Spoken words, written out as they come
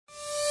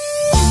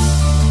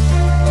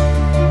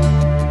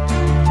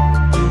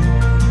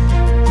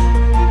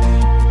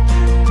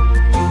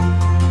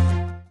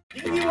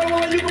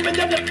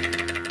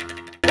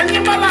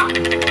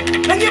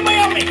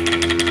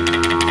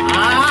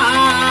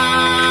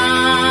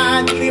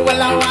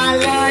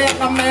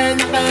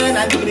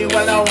adiri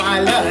wala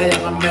wala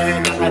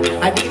yakamen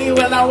adiri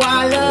wala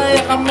wala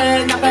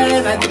yakamen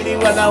adiri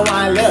wala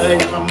wala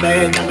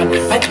yakamen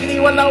adiri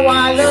wala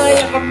wala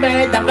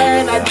yakamen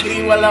adiri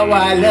wala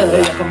wala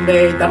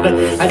yakamen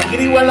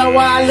adiri wala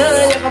wala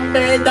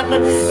yakamen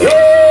yo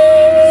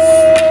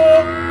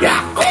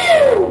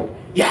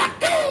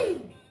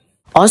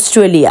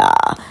Australia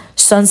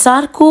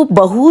संसारको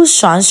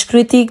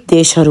बहुसांस्कृतिक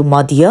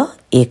देशहरूमध्ये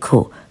एक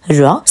हो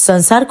र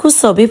संसारको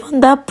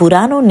सबैभन्दा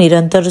पुरानो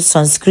निरन्तर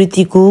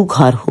संस्कृतिको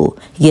घर हो।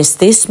 यस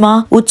देशमा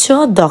उच्च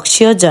दक्ष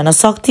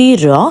जनशक्ति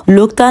र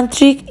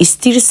लोकतान्त्रिक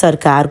स्थिर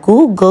सरकारको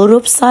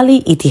गौरवशाली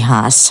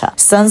इतिहास छ।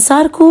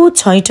 संसारको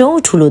 6औं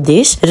ठूलो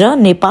देश र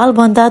नेपाल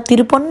भन्दा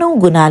 53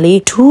 गुणाले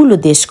ठूलो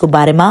देशको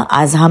बारेमा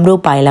आज हाम्रो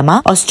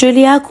पाइलामा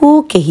अस्ट्रेलियाको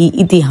केही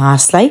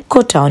इतिहासलाई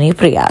कोट्याउने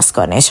प्रयास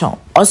गर्नेछौं।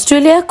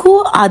 अस्ट्रेलियाको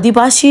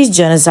आदिवासी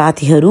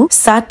जनजातिहरू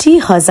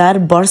 60,000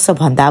 वर्ष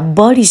भन्दा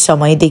बढी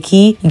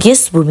समयदेखि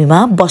यस भूमिमा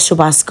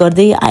बसोबास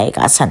गर्दै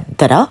आएका छन्।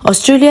 तर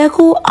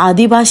अस्ट्रेलियाको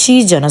आदिवासी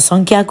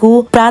जनसंख्याको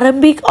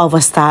प्रारम्भिक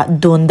अवस्था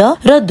द्वन्द्व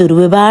र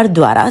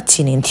दुर्व्यवहारद्वारा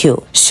चिनिन्थ्यो।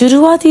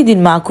 सुरुवाती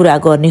दिनमा कुरा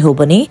गर्ने हो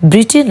भने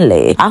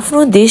ब्रिटेनले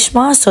आफ्नो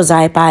देशमा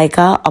सजाय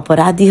पाएका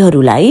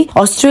अपराधीहरूलाई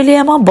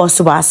अस्ट्रेलियामा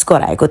बसोबास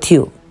गराएको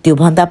थियो। त्यो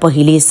भन्दा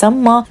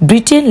पहिलेसम्म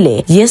ब्रिटेनले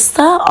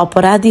यस्ता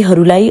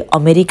अपराधीहरूलाई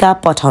अमेरिका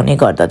पठाउने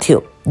गर्दथ्यो।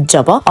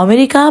 जब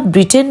अमेरिका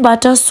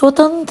ब्रिटेनबाट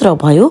स्वतन्त्र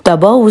भयो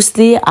तब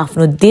उसले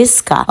आफ्नो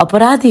देशका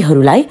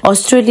अपराधीहरूलाई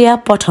अस्ट्रेलिया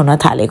पठाउन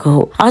थालेको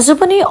हो। आज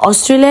पनि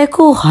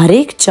अस्ट्रेलियाको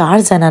हरेक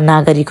 4 जना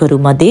नागरिकहरू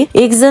मध्ये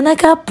 1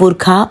 जनाका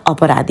पुर्खा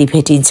अपराधी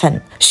भेटिन्छन्।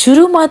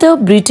 सुरुमा त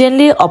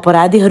ब्रिटेनले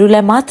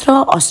अपराधीहरूलाई मात्र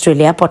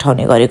अस्ट्रेलिया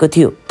पठाउने गरेको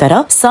थियो। तर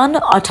सन्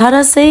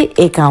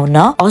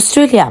 1851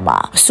 अस्ट्रेलियामा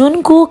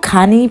सुनको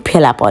खानी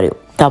फेला पर्यो।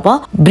 तब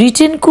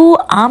ब्रिटेनको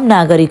आम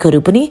नागरिकहरू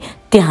पनि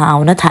त्यहाँ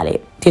आउन थाले।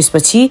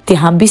 त्यसपछि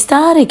त्यहाँ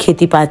बिस्तारै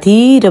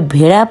खेतीपाती र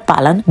भेडा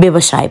पालन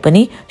व्यवसाय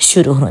पनि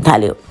सुरु हुन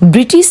थाल्यो।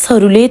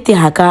 ब्रिटिशहरूले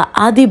त्यहाँका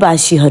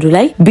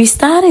आदिवासीहरूलाई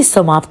बिस्तारै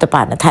समाप्त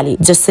पार्न थाले।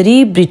 जसरी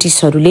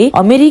ब्रिटिशहरूले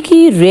अमेरिकी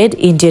रेड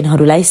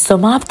इन्डियनहरूलाई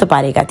समाप्त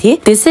पारेका थिए,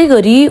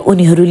 त्यसैगरी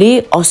उनीहरूले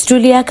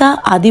अस्ट्रेलियाका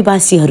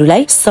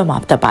आदिवासीहरूलाई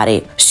समाप्त पारे।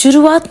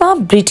 सुरुवातमा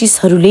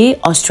ब्रिटिशहरूले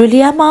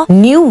अस्ट्रेलियामा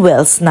न्यू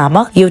वेल्स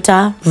नामक एउटा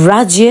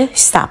राज्य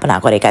स्थापना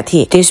गरेका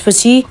थिए।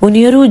 त्यसपछि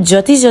उनीहरू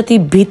जति जति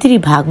भित्री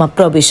भागमा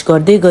प्रवेश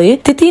गर्दै गए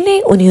त्यति नै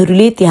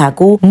उनीहरूले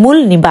त्यहाँको मूल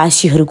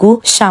निवासीहरूको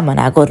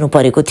सामना गर्नु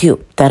परेको थियो।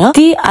 तर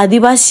ती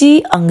आदिवासी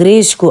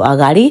अंग्रेजको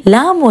अगाडि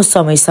लामो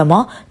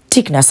समयसम्म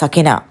टिक्न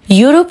सकेन।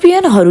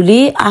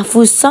 युरोपियनहरूले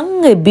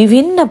आफूसँगै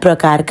विभिन्न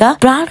प्रकारका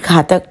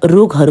प्राणघातक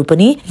रोगहरू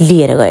पनि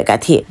लिएर गएका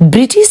थिए।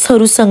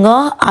 ब्रिटिशहरूसँग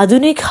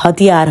आधुनिक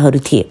हतियारहरू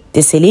थिए,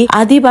 त्यसैले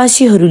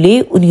आदिवासीहरूले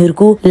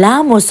उनीहरूको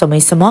लामो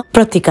समयसम्म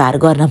प्रतिकार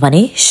गर्न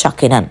पनि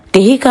सकेनन्।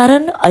 त्यही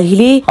कारण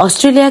अहिले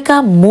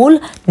अस्ट्रेलियाका मूल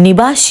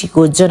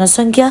निवासीको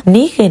जनसंख्या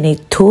निकै नै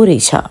थोरै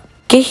छ।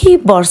 केही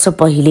वर्ष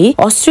पहिले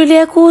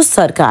अस्ट्रेलियाको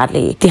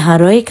सरकारले त्यहाँ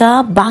रहेका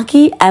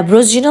बाँकी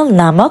एब्रोजिनल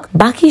नामक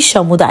बाँकी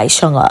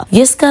समुदायसँग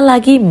यसका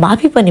लागि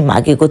माफी पनि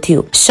मागेको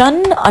थियो।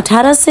 सन्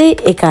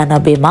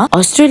 1891 मा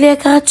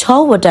अस्ट्रेलियाका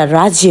 6 वटा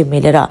राज्य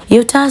मिलेर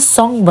एउटा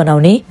संघ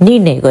बनाउने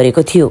निर्णय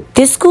गरेको थियो।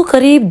 त्यसको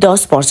करिब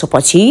 10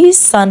 वर्षपछि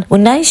सन्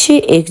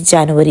 1901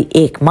 जनवरी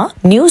 1 मा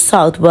new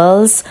south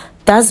Wales,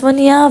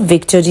 Tasmania,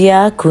 Victoria,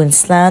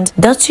 Queensland,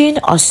 दक्षिण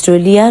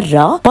अस्ट्रेलिया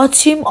र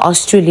पश्चिम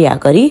अस्ट्रेलिया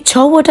गरी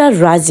 6 वटा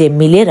राज्य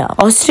मिलेर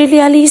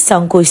अस्ट्रेलियाली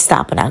संघको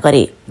स्थापना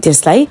गरे।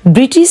 त्यसलाई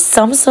ब्रिटिश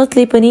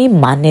संसदले पनि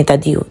मान्यता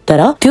दियो।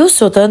 तर त्यो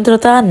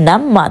स्वतन्त्रता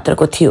नाम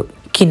मात्रको थियो,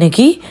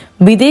 किनकि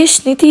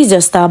विदेश नीति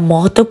जस्ता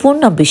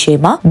महत्वपूर्ण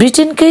विषयमा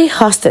ब्रिटेनकै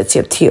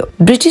हस्तक्षेप थियो।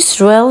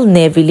 ब्रिटिश रोयल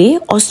नेभीले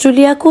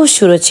अस्ट्रेलियाको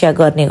सुरक्षा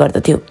गर्ने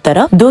गर्दथ्यो। तर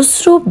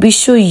दोस्रो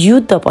विश्व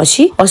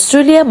युद्धपछि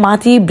अस्ट्रेलिया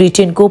माथि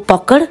ब्रिटेनको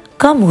पकड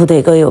कम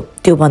हुँदै गयो।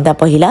 त्यो भन्दा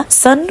पहिला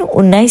सन्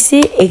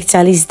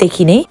 1941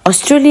 देखि नै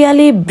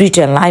अस्ट्रेलियाले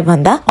ब्रिटेनलाई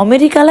भन्दा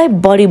अमेरिकालाई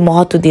बढी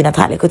महत्व दिन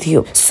थालेको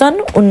थियो।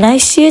 सन्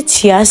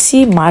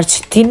 1986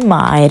 मार्च 3 मा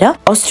आएर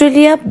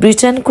अस्ट्रेलिया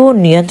ब्रिटेनको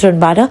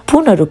नियन्त्रणबाट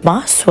पूर्ण रूपमा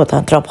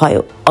स्वतन्त्र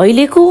भयो।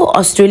 अहिलेको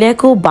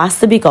अस्ट्रेलियाको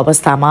वास्तविक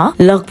अवस्थामा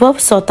लगभग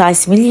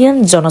 27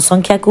 मिलियन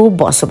जनसंख्याको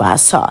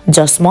बसोबास छ,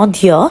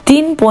 जसमध्ये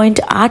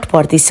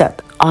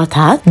 3.8%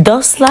 अर्थात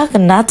 10 लाख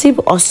नेटिभ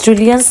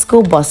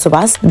अस्ट्रेलियन्सको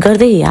बसोबास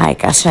गर्दै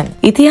आएका छन्।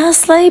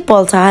 इतिहासलाई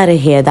पल्टाएर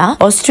हेर्दा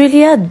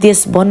अस्ट्रेलिया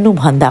देश बन्नु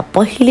भन्दा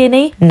पहिले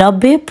नै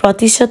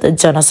 90%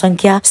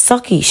 जनसंख्या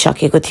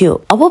सकिसकेको थियो।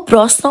 अब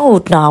प्रश्न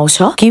उठ्न आउँछ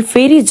कि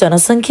फेरि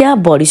जनसंख्या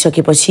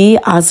बढिसकेपछि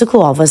आजको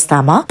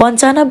अवस्थामा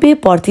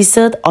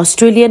 95%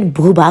 अस्ट्रेलियन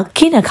भूभाग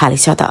किन खाली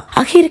छ त?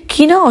 आखिर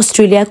किन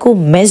अस्ट्रेलियाको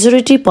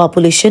मेजोरिटी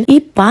पपुलेसन यी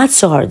 5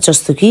 शहर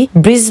जस्तो कि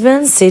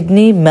ब्रिस्बेन,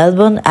 सिडनी,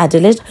 मेलबर्न,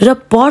 एडिलेड र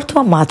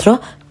पर्थमा मात्र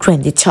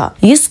केन्द्रित छ।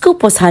 यसको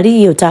पछाडि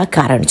एउटा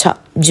कारण छ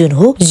जुन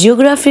हो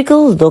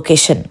जियोग्राफिकल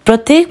लोकेसन।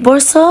 प्रत्येक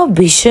वर्ष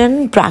भीषण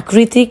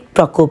प्राकृतिक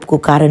प्रकोपको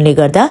कारणले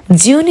गर्दा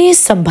जिउने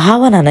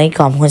सम्भावना नै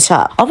कम हुन्छ।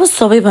 अब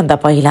सबैभन्दा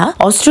पहिला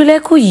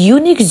अस्ट्रेलियाको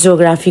युनिक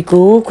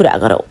जियोग्राफीको कुरा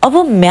गरौँ। अब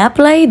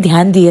म्यापलाई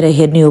ध्यान दिएर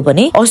हेर्ने हो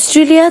भने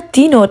अस्ट्रेलिया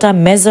 3वटा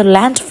मेजर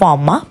ल्यान्ड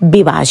फर्ममा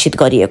विभाजित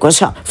गरिएको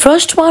छ।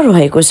 फर्स्टमा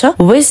रहेको छ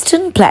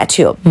वेस्टर्न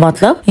प्लेट्यू,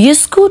 मतलब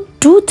यसको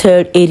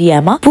 2/3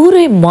 एरियामा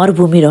पुरै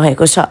मरुभूमि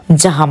रहेको छ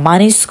जहाँ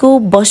मानिसको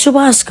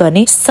बसोबास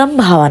गर्ने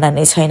सम्भावना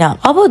नै छैन।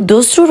 अब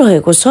दोस्रो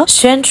रहेको छ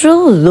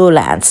सेन्ट्रल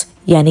लोल्यान्ड्स,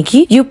 यानी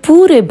कि यो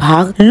पुरै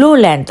भाग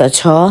लोल्यान्ड त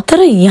छ तर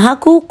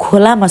यहाँको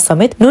खोलामा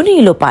समेत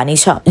नुनिलो पानी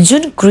छ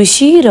जुन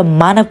कृषि र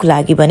मानवको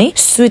लागि पनि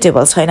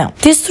सुइटेबल छैन।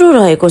 तेस्रो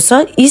रहेको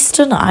छ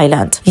इस्टर्न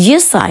आइल्यान्ड।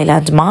 यस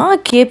आइल्यान्डमा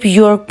केप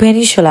योर्क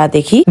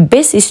पेनिसुलादेखि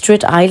बेस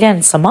स्ट्रेट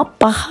आइल्यान्डसम्म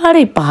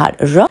पहाडै पहाड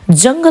र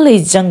जंगलै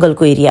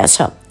जंगलको एरिया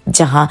छ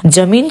जहाँ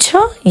जमिन छ,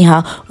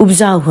 यहाँ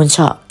उब्जाउ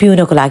हुन्छ,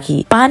 पिउनको लागि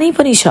पानी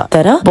पनि छ,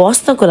 तर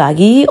बस्नको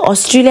लागि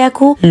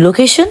अस्ट्रेलियाको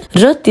लोकेसन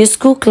र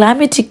त्यसको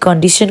क्लाइमेटिक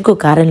कन्डिसनको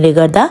कारणले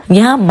गर्दा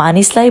यहाँ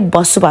मानिसलाई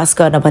बसोबास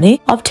गर्न पनि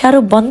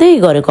अप्ठ्यारो बन्दै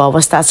गरेको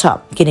अवस्था छ।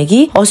 किनकि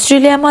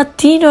अस्ट्रेलियामा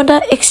 3वटा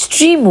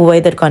एक्सट्रिम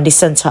वेदर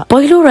कन्डिसन छ।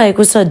 पहिलो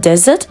रहेको छ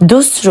डेजर्ट,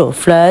 दोस्रो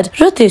फ्लड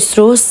र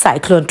तेस्रो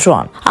साइक्लोन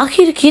ट्रन।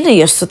 आखिर किन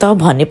यस्तो त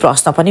भन्ने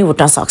प्रश्न पनि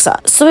उठ्न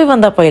सक्छ।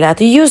 सबैभन्दा पहिला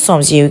त यो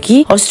सम्झियो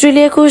कि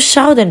अस्ट्रेलियाको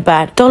साउदर्न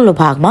पार्ट तल्लो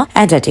भागमा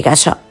एन्टार्क्टिका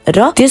छ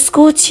र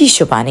त्यसको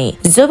चिसो पानी।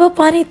 जब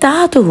पानी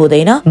तातो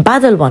हुँदैन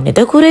बादल भन्ने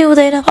त कुरै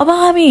हुँदैन। अब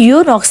हामी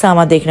यो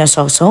नक्सामा देख्न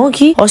सक्छौं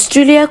कि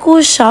अस्ट्रेलियाको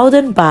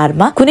साउदर्न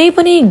पार्टमा कुनै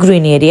पनि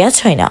ग्रीन एरिया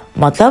छैन,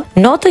 मतलब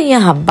न त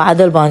यहाँ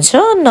बादल बन्छ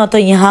न त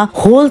यहाँ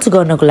होल्ड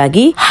गर्नको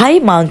लागि हाई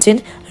माउन्टेन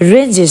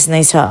रेन्जेस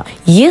नै छ।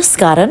 यस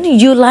कारण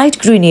यो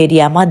लाइट ग्रीन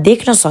एरियामा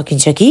देख्न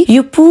सकिन्छ कि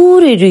यो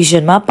पुरै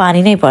रिजनमा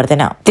पानी नै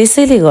पर्दैन।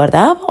 त्यसैले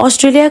गर्दा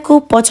अस्ट्रेलियाको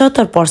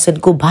 75%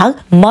 को भाग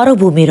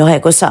मरुभूमि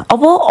रहेको छ।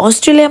 अब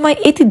अस्ट्रेलियामा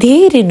यति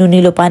धेरै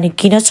नुनिलो पानी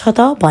किन छ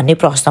त भन्ने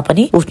प्रश्न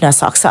पनि उठ्न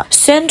सक्छ।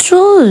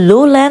 सेन्ट्रल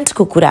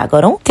लोल्यान्डको कुरा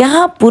गरौँ,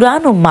 त्यहाँ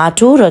पुरानो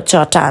माटो र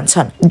चट्टान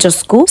छन्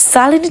जसको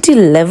सालिनिटी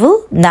लेभल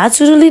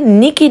नेचुरली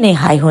निकै नै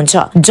हाई हुन्छ।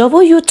 जब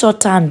यो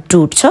चट्टान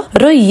टुट्छ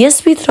र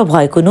यसभित्र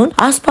भएको नुन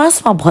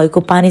आसपासमा भएको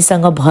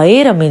पानीसँग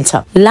भएर मिल्छ।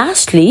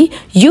 लास्टली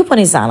यो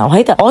पनि जानौ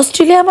है त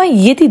अस्ट्रेलियामा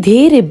यति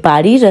धेरै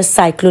बाढी र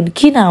साइक्लोन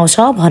किन आउँछ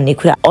भन्ने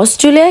कुरा।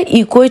 अस्ट्रेलिया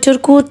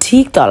इक्वेटरको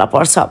ठीक तल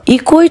पर्छ।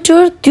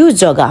 इक्वेटर त्यो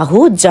जग्गा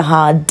हो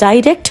जहाँ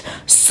डाइरेक्ट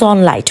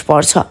सनलाइट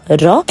पर्छ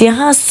र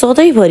त्यहाँ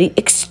सधैँभरि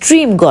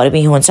एक्सट्रिम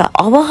गर्मी हुन्छ।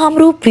 अब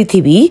हाम्रो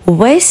पृथ्वी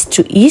वेस्ट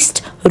टु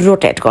ईस्ट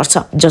रोटेट गर्छ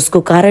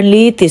जसको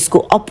कारणले त्यसको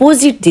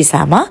अपोजिट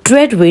दिशामा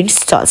ट्रेड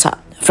विन्ड्स चल्छ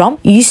फ्रम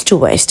ईस्ट टु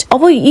वेस्ट।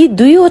 अब यी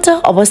दुईवटा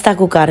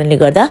अवस्थाको कारणले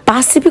गर्दा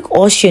पेसिफिक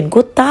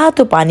ओशियनको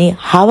तातो पानी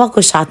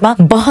हावाको साथमा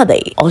बहदै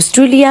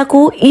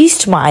अस्ट्रेलियाको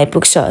ईस्टमा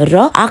आइपुग्छ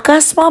र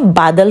आकाशमा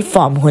बादल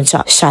फर्म हुन्छ।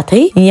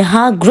 साथै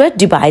यहाँ ग्रेट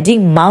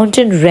डिभाइडिङ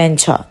माउन्टेन रेन्ज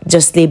छ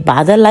जसले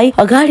बादललाई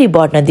अगाडि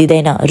बढ्न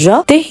दिँदैन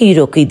र त्यही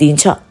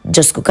रोकिदिन्छ,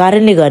 जसको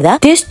कारणले गर्दा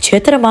त्यस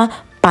क्षेत्रमा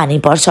पानी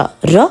पर्छ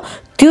र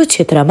त्यो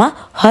क्षेत्रमा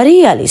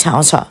हरियाली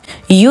छाउँछ।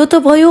 यो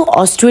त भयो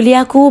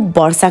अस्ट्रेलियाको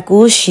वर्षाको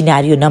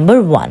सिनारियो नम्बर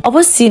 1।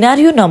 अब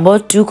सिनारियो नम्बर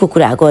 2 को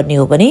कुरा गर्ने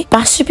हो भने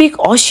पेसिफिक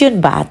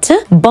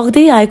ओशियनबाट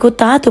बग्दै आएको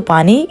तातो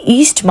पानी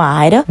ईस्टमा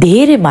आएर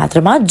धेरै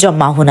मात्रामा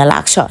जम्मा हुन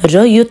लाग्छ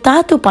र यो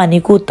तातो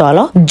पानीको तल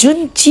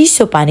जुन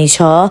चिसो पानी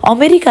छ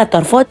अमेरिका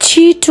तर्फ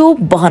छिटो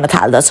बहन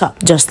थाल्दछ,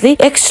 जसले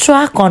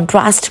एक्स्ट्रा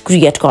कन्ट्रास्ट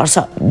क्रिएट गर्छ,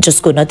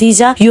 जसको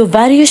नतिजा यो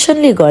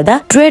भेरिएसनले गर्दा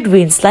ट्रेड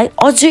विन्ड्सलाई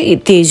अझै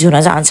तेज हुन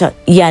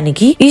जान्छ। यानी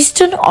कि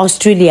ईस्टर्न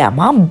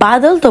अस्ट्रेलियामा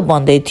बादल त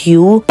बन्दै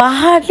थियो,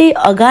 पहाडले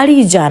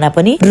अगाडि जान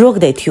पनि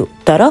रोक्दै थियो,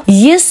 तर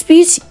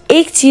यसबीच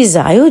एक चीज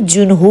आयो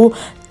जुन हो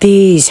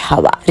तेज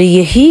हावा र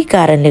यही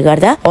कारणले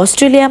गर्दा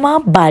अस्ट्रेलियामा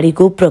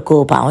बाढीको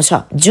प्रकोप आउँछ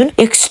जुन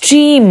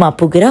एक्सट्रिममा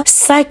पुगेर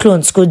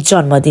साइक्लोन्सको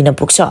जन्म दिन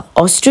पुग्छ।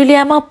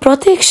 अस्ट्रेलियामा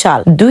प्रत्येक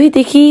साल 2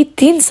 देखि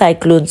 3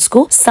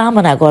 साइक्लोन्सको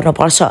सामना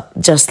गर्नुपर्छ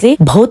जसले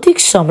भौतिक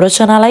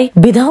संरचनालाई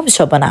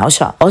विध्वंस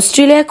बनाउँछ।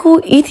 अस्ट्रेलियाको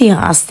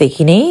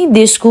इतिहासदेखि नै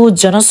देशको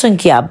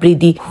जनसंख्या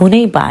वृद्धि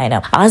हुनै पाएन।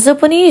 आज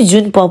पनि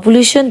जुन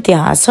पपुलेसन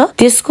त्यहाँ छ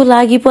त्यसको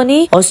लागि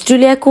पनि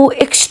अस्ट्रेलियाको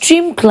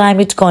एक्सट्रिम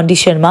क्लाइमेट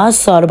कन्डिसनमा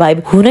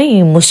सर्भाइभ हुनै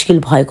मुस्किल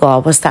भएको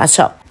अवस्था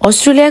छ।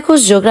 अस्ट्रेलियाको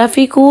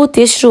जियोग्राफीको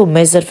तेस्रो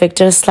मेजर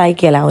फ्याक्टर्सलाई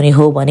केलाउने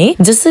हो भने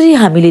जसरी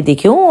हामीले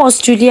देख्यौं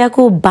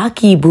अस्ट्रेलियाको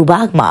बाँकी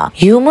भूभागमा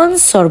ह्युमन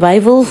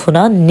सर्भाइभल हुन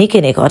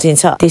निकै नै कठिन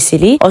छ।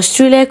 त्यसैले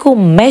अस्ट्रेलियाको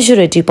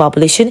मेजोरिटी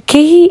पपुलेसन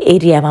केही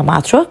एरियामा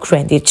मात्र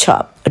केन्द्रित छ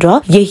र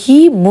यही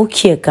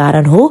मुख्य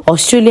कारण हो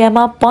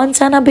अस्ट्रेलियामा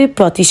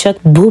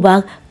 95%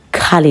 भूभाग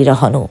खाली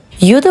रहनु।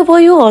 यो त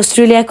भयो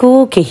अस्ट्रेलियाको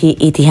केही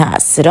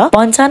इतिहास र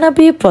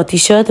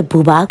 95%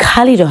 भूभाग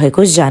खाली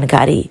रहेको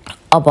जानकारी।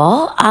 अब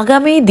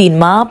आगामी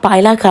दिनमा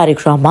पाइला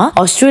कार्यक्रममा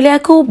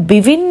अस्ट्रेलियाको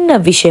विभिन्न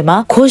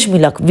विषयमा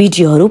खोजमूलक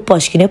भिडियोहरू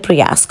पस्किने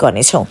प्रयास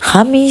गर्नेछौँ।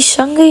 हामी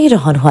सँगै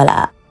रहनुहोला।